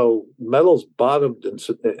 So metals bottomed in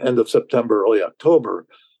end of September, early October.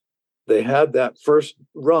 They had that first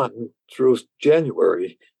run through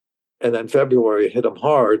January, and then February hit them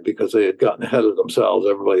hard because they had gotten ahead of themselves.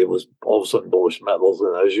 Everybody was all of a sudden bullish metals,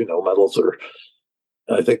 and as you know, metals are.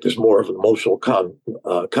 I think there's more of an emotional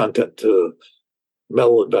content to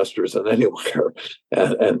metal investors than anywhere,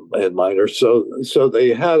 and miners. So they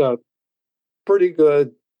had a pretty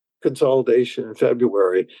good consolidation in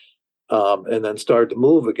February. And then started to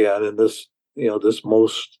move again. And this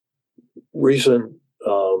most recent,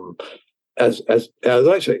 as I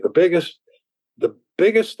say, the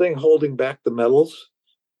biggest thing holding back the metals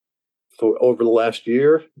for over the last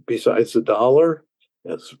year, besides the dollar,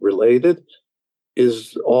 that's related,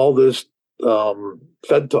 is all this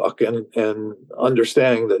Fed talk and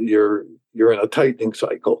understanding that you're in a tightening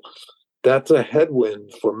cycle. That's a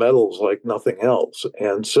headwind for metals like nothing else.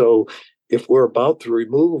 And so, if we're about to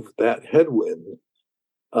remove that headwind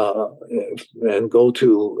and go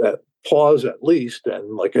to pause at least,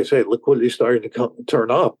 and like I say, liquidity starting to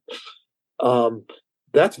turn up,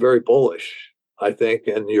 that's very bullish, I think.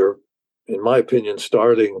 And you're, in my opinion,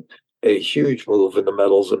 starting a huge move in the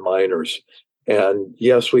metals and miners. And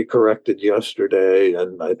yes, we corrected yesterday,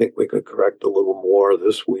 and I think we could correct a little more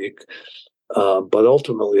this week. But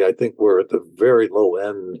ultimately, I think we're at the very low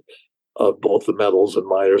end of both the metals and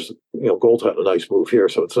miners. Gold had a nice move here,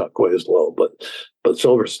 so it's not quite as low, but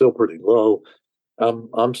silver's still pretty low.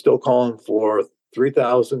 I'm still calling for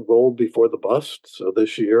 3,000 gold before the bust, so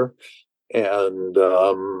this year, and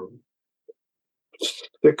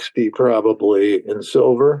 60 probably in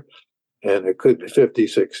silver, and it could be 50,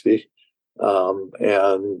 60. I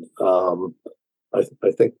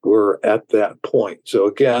think we're at that point. So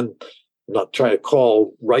again, I'm not trying to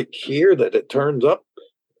call right here that it turns up,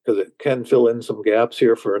 because it can fill in some gaps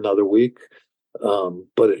here for another week.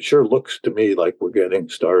 But it sure looks to me like we're getting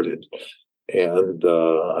started. And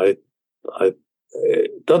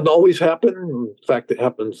it doesn't always happen. In fact, it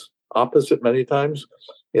happens opposite many times.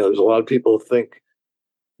 There's a lot of people who think,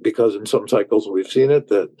 because in some cycles we've seen it,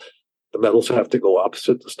 that the metals have to go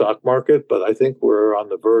opposite the stock market. But I think we're on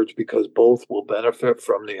the verge, because both will benefit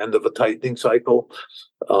from the end of a tightening cycle,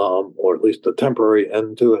 or at least a temporary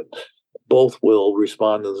end to it. Both will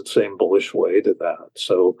respond in the same bullish way to that.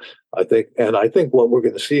 So I think what we're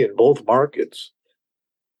going to see in both markets,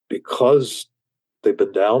 because they've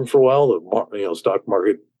been down for a while, the stock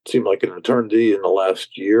market seemed like an eternity in the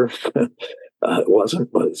last year. It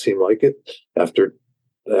wasn't, but it seemed like it after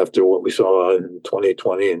what we saw in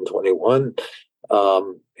 2020 and 21.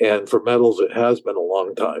 And for metals, it has been a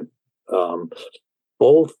long time.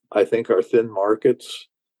 Both, I think, are thin markets.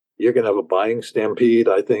 You're going to have a buying stampede,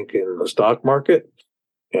 I think, in the stock market.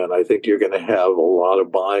 And I think you're going to have a lot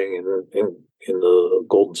of buying in the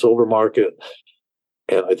gold and silver market.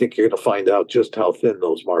 And I think you're going to find out just how thin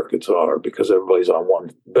those markets are, because everybody's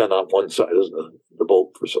been on one side of the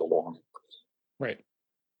boat for so long. Right.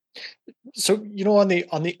 So, on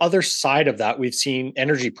the other side of that, we've seen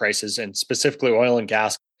energy prices, and specifically oil and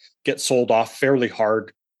gas, get sold off fairly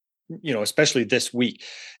hard, especially this week.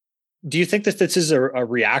 Do you think that this is a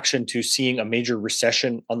reaction to seeing a major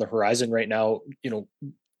recession on the horizon right now,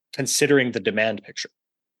 considering the demand picture?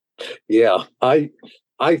 Yeah, I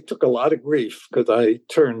took a lot of grief because I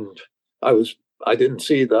didn't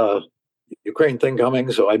see the Ukraine thing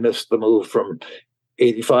coming, so I missed the move from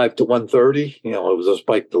 85 to 130. It was a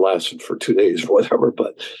spike that lasted for 2 days or whatever.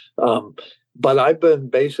 But I've been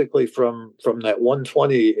basically from that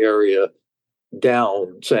 120 area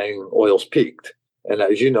down saying oil's peaked. And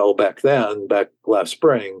as you know, back last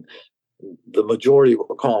spring, the majority were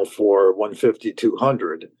calling for 150,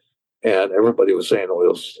 200. And everybody was saying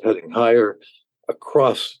oil's heading higher.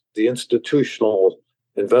 Across the institutional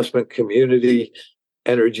investment community,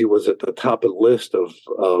 energy was at the top of the list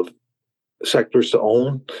of sectors to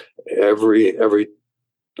own. Every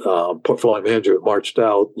portfolio manager that marched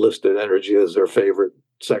out listed energy as their favorite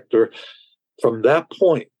sector. From that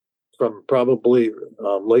point, from probably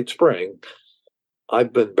late spring,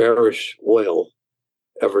 I've been bearish oil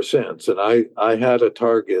ever since. And I had a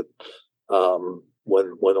target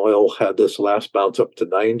when oil had this last bounce up to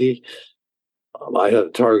 90. I had a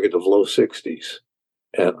target of low 60s.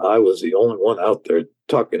 And I was the only one out there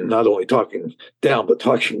not only talking down, but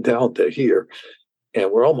talking down to here.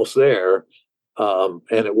 And we're almost there. And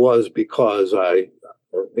it was because I,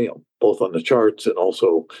 both on the charts and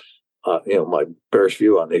also, my bearish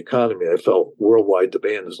view on the economy, I felt worldwide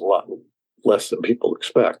demand is a lot less than people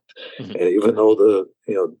expect. Mm-hmm. And even though the,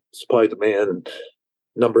 supply demand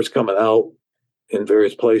numbers coming out in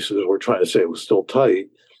various places were trying to say it was still tight,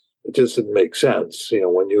 it just didn't make sense.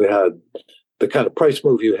 When you had the kind of price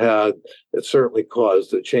move you had, it certainly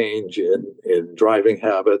caused a change in driving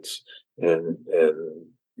habits and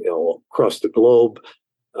across the globe.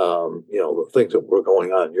 The things that were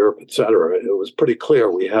going on in Europe, et cetera. It was pretty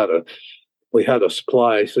clear we had a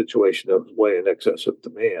supply situation that was way in excess of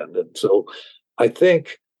demand. And so I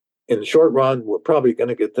think in the short run, we're probably going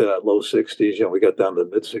to get to that low 60s. We got down to the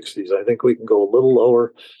mid 60s. I think we can go a little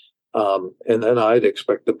lower. And then I'd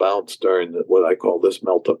expect to bounce during what I call this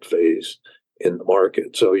melt-up phase in the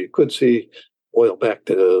market. So you could see oil back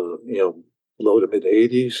to, low to mid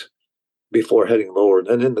 80s before heading lower. And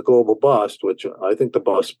then in the global bust, which I think the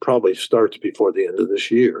bust probably starts before the end of this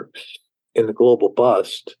year, in the global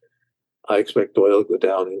bust, I expect oil to go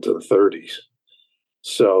down into the 30s.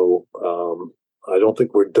 So I don't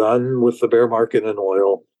think we're done with the bear market in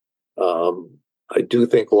oil. I do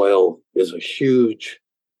think oil is a huge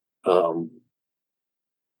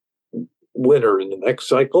winner in the next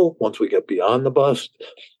cycle once we get beyond the bust.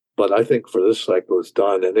 but I think for this cycle it's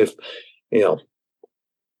done. And if, you know,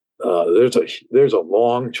 there's a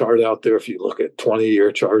long chart out there. If you look at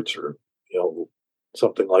 20-year charts or, you know,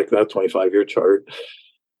 something like that, 25-year chart,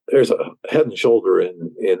 there's a head and shoulder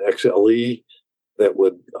in XLE that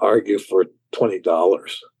would argue for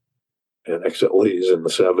 $20. And XLE is in the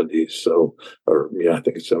 70s. So, or yeah, I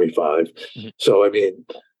think it's 75. Mm-hmm. So, I mean,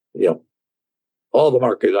 you know, all the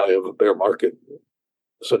market, I have a bear market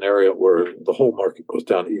scenario where the whole market goes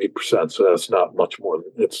down 80%. So that's not much more.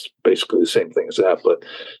 It's basically the same thing as that.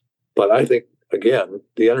 But I think, again,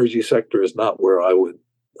 the energy sector is not where I would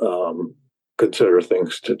consider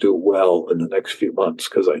things to do well in the next few months,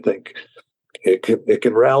 because I think it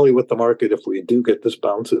can rally with the market if we do get this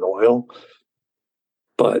bounce in oil,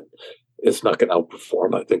 but it's not going to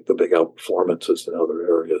outperform. I think the big outperformance is in other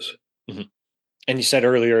areas. Mm-hmm. And you said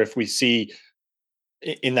earlier, if we see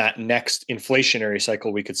in that next inflationary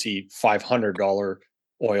cycle, we could see $500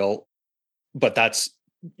 oil, but that's,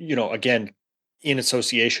 you know, again, in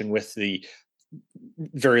association with the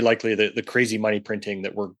very likely the crazy money printing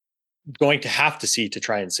that we're going to have to see to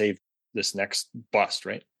try and save this next bust,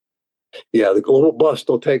 right? Yeah, the global bust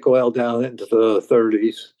will take oil down into the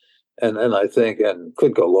 30s. And then I think, and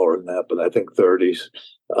could go lower than that, but I think 30s.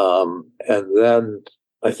 And then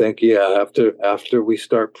I think, yeah, after we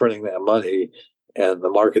start printing that money and the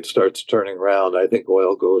market starts turning around, I think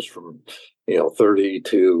oil goes from, you know, 30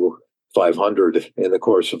 to 500 in the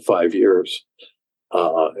course of 5 years.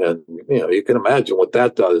 And, you know, you can imagine what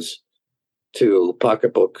that does to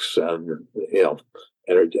pocketbooks, and, you know,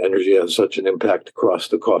 energy has such an impact across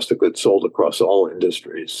the cost of goods sold across all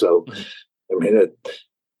industries. So, I mean,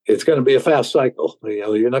 it's going to be a fast cycle. You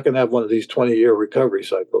know, you're not going to have one of these 20-year recovery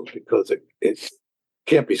cycles because it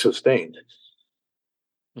can't be sustained.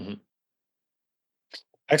 Mm-hmm.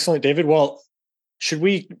 Excellent, David. Well, should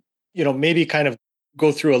we, you know, maybe kind of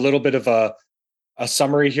go through a little bit of a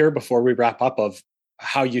summary here before we wrap up of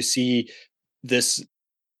how you see this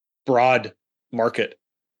broad market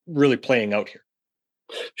really playing out here?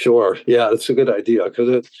 Sure. Yeah, that's a good idea,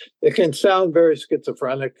 because it can sound very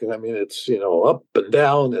schizophrenic. I mean, it's, you know, up and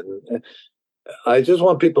down. And I just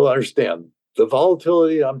want people to understand the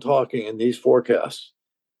volatility I'm talking in these forecasts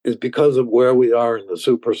is because of where we are in the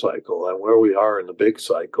super cycle and where we are in the big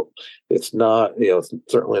cycle. It's not, you know, it's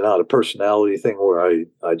certainly not a personality thing where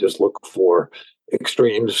I just look for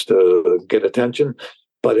extremes to get attention.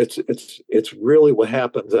 But it's really what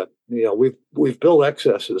happens that, you know, we've built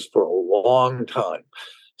excesses for a long time.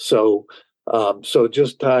 So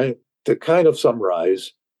just to kind of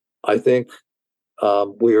summarize, I think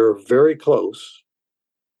we're very close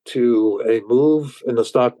to a move in the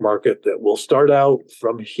stock market that will start out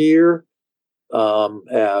from here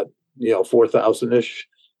at, you know, 4,000-ish,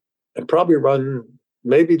 and probably run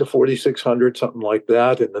maybe to 4,600, something like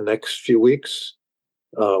that, in the next few weeks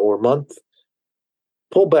or month.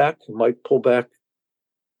 Might pull back,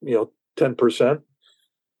 you know, 10%,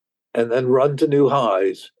 and then run to new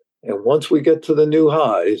highs. And once we get to the new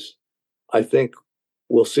highs, I think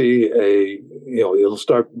we'll see you know, it'll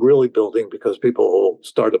start really building, because people will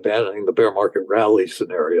start abandoning the bear market rally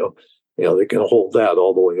scenario. You know, they can hold that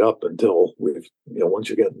all the way up until you know, once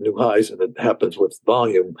you get new highs, and it happens with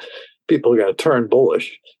volume, people are going to turn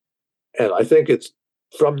bullish. And I think it's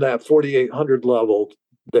from that 4,800 level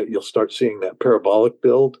that you'll start seeing that parabolic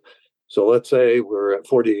build. So let's say we're at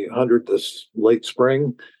 4,800 this late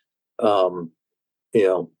spring. You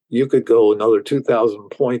know, you could go another 2,000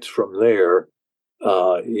 points from there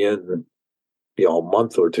in, you know, a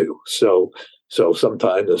month or two. So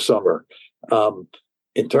sometime this summer.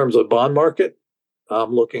 In terms of bond market,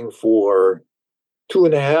 I'm looking for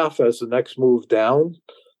 2.5 as the next move down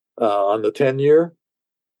on the 10-year.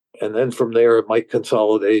 And then from there, it might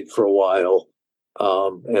consolidate for a while.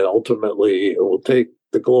 And ultimately, it will take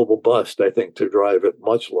the global bust, I think, to drive it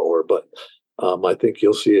much lower. But I think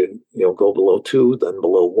you'll see it, you know, go below 2, then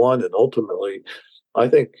below 1. And ultimately, I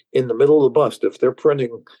think in the middle of the bust, if they're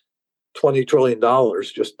printing $20 trillion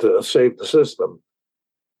just to save the system,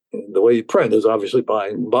 the way you print is obviously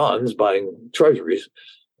buying bonds, buying treasuries.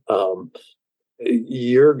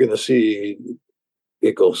 You're going to see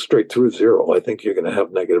it goes straight through zero. I think you're going to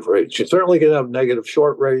have negative rates. You're certainly going to have negative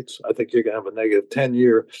short rates. I think you're going to have a negative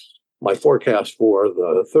 10-year. My forecast for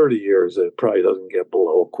the 30 years, it probably doesn't get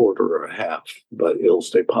below 1/4 or 1/2, but it'll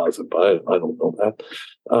stay positive. But I don't know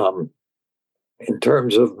that. In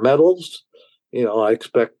terms of metals, you know, I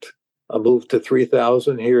expect a move to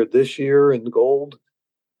 3,000 here this year in gold,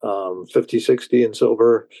 50, 60 in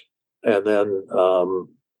silver, and then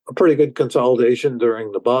a pretty good consolidation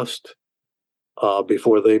during the bust.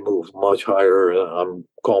 before they move much higher. I'm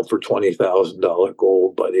calling for $20,000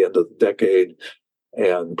 gold by the end of the decade,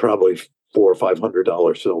 and probably $400 or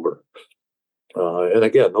 $500 silver. And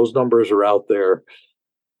again, those numbers are out there.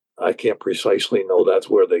 I can't precisely know that's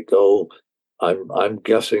where they go. I'm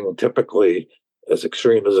guessing typically, as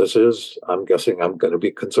extreme as this is, I'm guessing I'm going to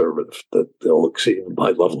be conservative, that they'll exceed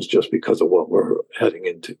my levels just because of what we're heading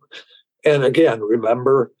into. And again,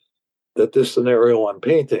 remember that this scenario I'm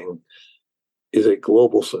painting is a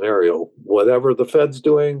global scenario. Whatever the Fed's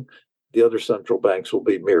doing, the other central banks will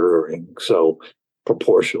be mirroring, so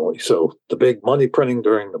proportionally. So the big money printing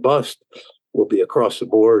during the bust will be across the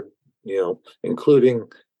board, including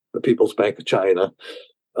the People's Bank of China,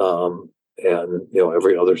 and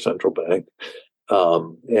every other central bank.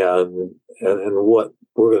 And what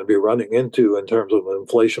we're going to be running into in terms of an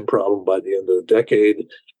inflation problem by the end of the decade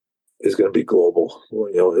is going to be global.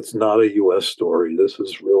 It's not a U.S. story. This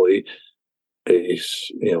is really a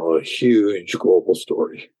huge global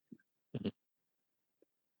story.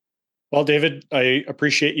 Well, David, I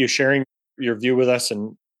appreciate you sharing your view with us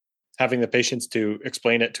and having the patience to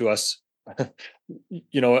explain it to us.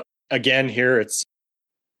 Again, here it's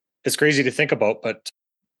crazy to think about, but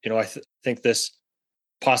I think this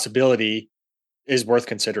possibility is worth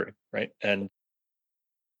considering, right? And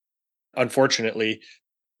unfortunately,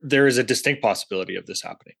 there is a distinct possibility of this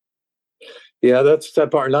happening. Yeah, that's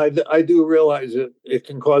that part. And I do realize it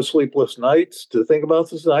can cause sleepless nights to think about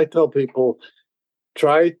this. And I tell people,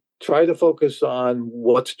 try to focus on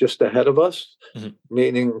what's just ahead of us,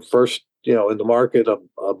 meaning first, in the market,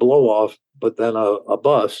 a blow off, but then a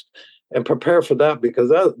bust, and prepare for that,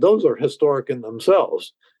 because those are historic in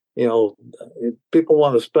themselves. People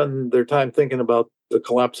want to spend their time thinking about the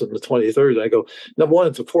collapse in the 2030s. I go, number one,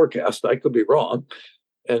 it's a forecast. I could be wrong.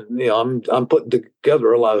 And I'm putting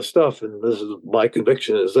together a lot of stuff, and this is my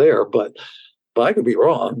conviction is there, but I could be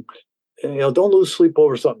wrong. And, don't lose sleep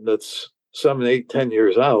over something that's 7, 8, 10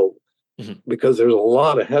 years out, because there's a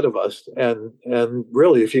lot ahead of us. And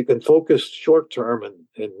really, if you can focus short term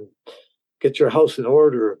and get your house in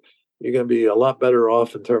order, you're going to be a lot better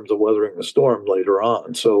off in terms of weathering the storm later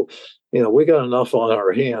on. So, we got enough on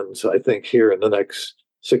our hands, I think, here in the next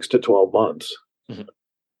 6 to 12 months.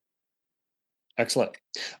 Excellent.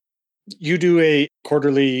 You do a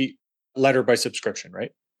quarterly letter by subscription,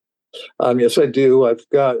 right? Yes, I do.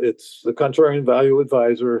 It's the Contrarian Value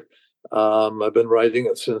Advisor. I've been writing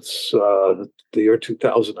it since the year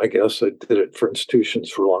 2000, I guess. I did it for institutions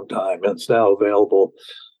for a long time, and it's now available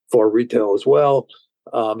for retail as well.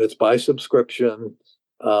 It's by subscription,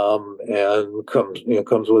 and comes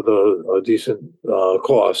with a decent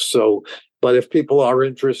cost. So, but if people are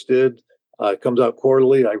interested, it comes out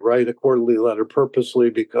quarterly. I write a quarterly letter purposely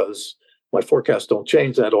because my forecasts don't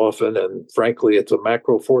change that often, and frankly, it's a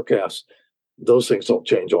macro forecast. Those things don't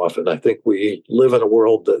change often. I think we live in a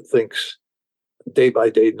world that thinks day by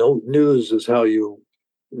day news is how you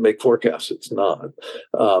make forecasts. It's not.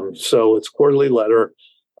 So it's quarterly letter.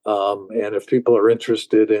 And if people are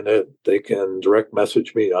interested in it, they can direct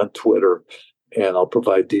message me on Twitter, and I'll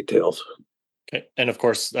provide details. Okay. And of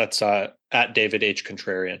course, that's at David H.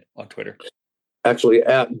 Contrarian on Twitter. Actually,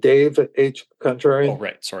 at Dave H. Contrarian. Oh,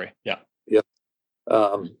 right. Sorry. Yeah. Yeah.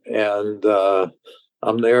 And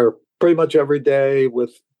I'm there pretty much every day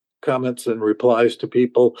with comments and replies to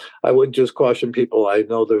people. I would just caution people. I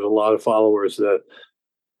know there's a lot of followers that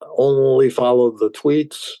only follow the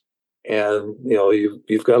tweets, and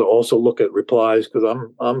you've got to also look at replies, because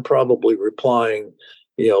I'm probably replying,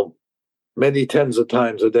 many tens of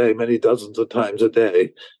times a day, many dozens of times a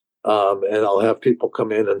day. And I'll have people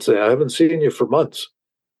come in and say, I haven't seen you for months.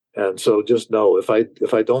 And so just know, if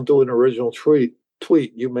I don't do an original tweet,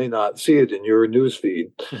 you may not see it in your news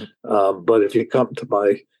feed. But if you come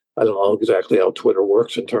to I don't know exactly how Twitter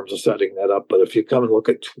works in terms of setting that up, but if you come and look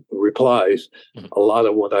at replies, a lot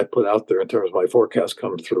of what I put out there in terms of my forecast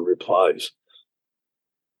comes through replies.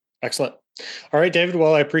 Excellent. All right, David.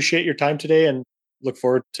 Well, I appreciate your time today and look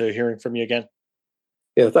forward to hearing from you again.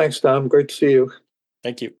 Yeah, thanks, Tom. Great to see you.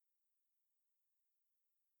 Thank you.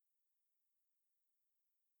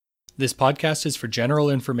 This podcast is for general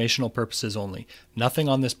informational purposes only. Nothing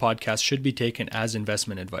on this podcast should be taken as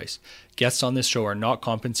investment advice. Guests on this show are not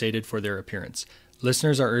compensated for their appearance.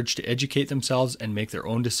 Listeners are urged to educate themselves and make their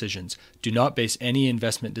own decisions. Do not base any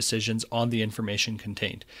investment decisions on the information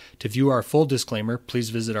contained. To view our full disclaimer, please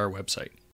visit our website.